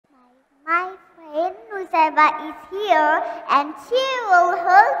Nusayba is here and she will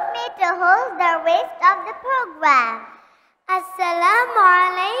help me to hold the rest of the program. Assalamu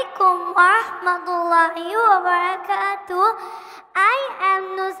alaikum wa rahmatullahi wa barakatuh. I am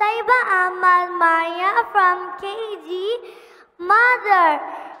Nusayba Amal Maria from KG. Mother,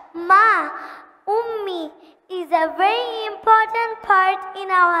 Ma, Ummi is a very important part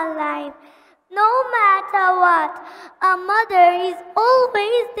in our life. No matter what, a mother is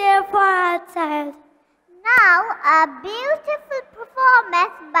always there for her child. Now, a beautiful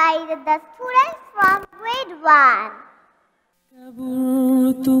performance by the students from grade 1.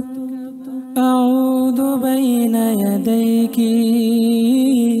 كبرت أعود بين يديك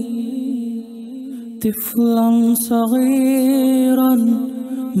طفلا صغيرا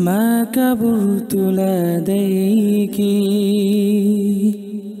ما كبرت لديك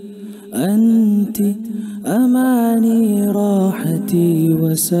أنت أماني راحتي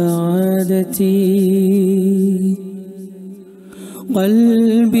وسعادتي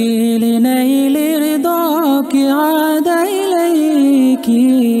قلبي لنيل رضاك عاد إليك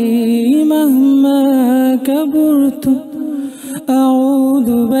مهما كبرت أعود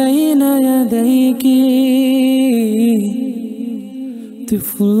بين يديك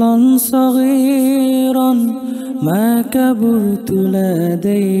طفلا صغيرا ما كبرت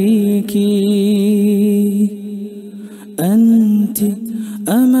لديك أنت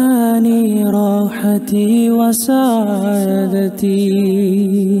أماني راحتي وسعادتي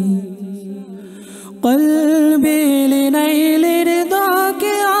قلبي لنيل رضاك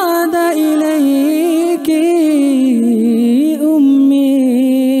عاد إليك أمي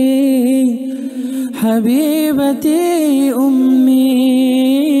حبيبتي أمي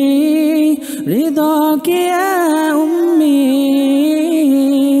رضاك يا أمي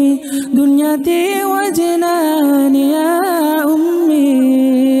دنيتي وجناني يا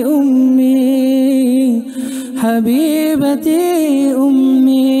أمي أمي حبيبتي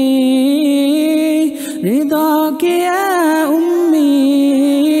أمي رضاك يا أمي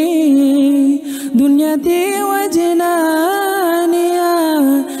دنيتي وجناني يا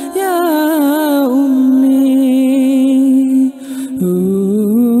أمي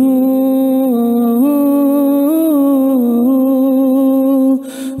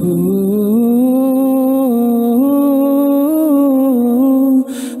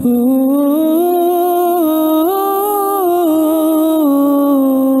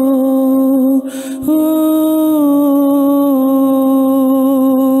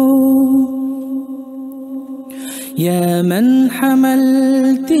يا من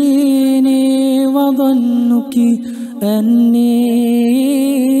حملتيني وظنك أني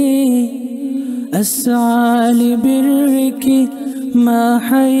أسعى لبرك ما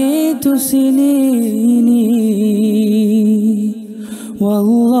حييت سنيني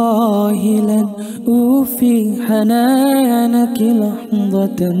والله لن أوفي حنانك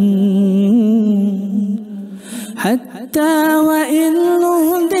لحظة حتى وإن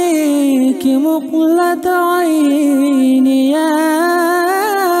نهديك مقلة عيني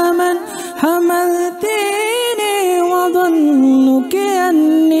يا من حملتيني وظنك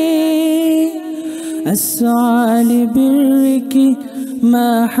أني أسعى لبرك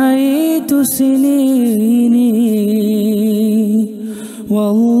ما حييت سنيني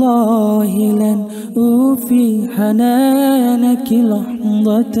والله لن أوفي حنانك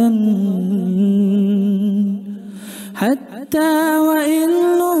لحظة حتى وإن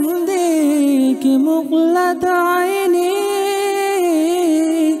نهديك مقلة عيني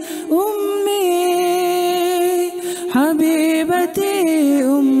أمي حبيبتي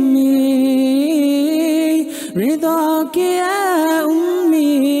أمي رضاك يا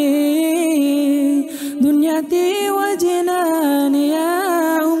أمي دنيتي وجناني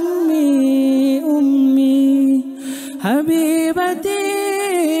يا أمي أمي حبيبتي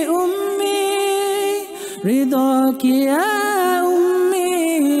أمي رضاك يا أمي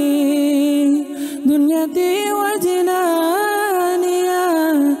دنيتي وجناني يا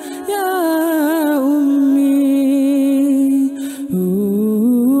أمي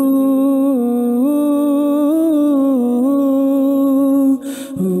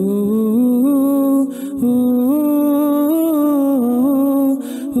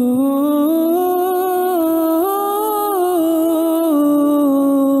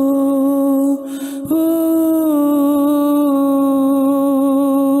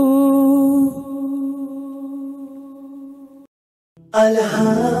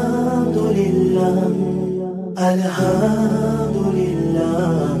Alhamdulillah,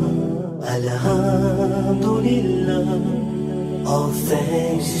 Alhamdulillah, Alhamdulillah. All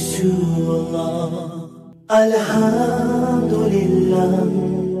thanks is to Allah. Alhamdulillah,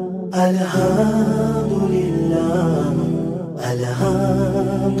 Alhamdulillah.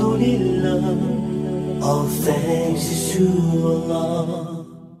 Alhamdulillah, all thanks is to Allah.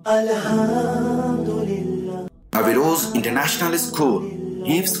 Alhamdulillah. Abul's International School,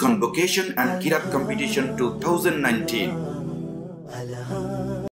 Hifz Convocation and Qir'aat Competition 2019.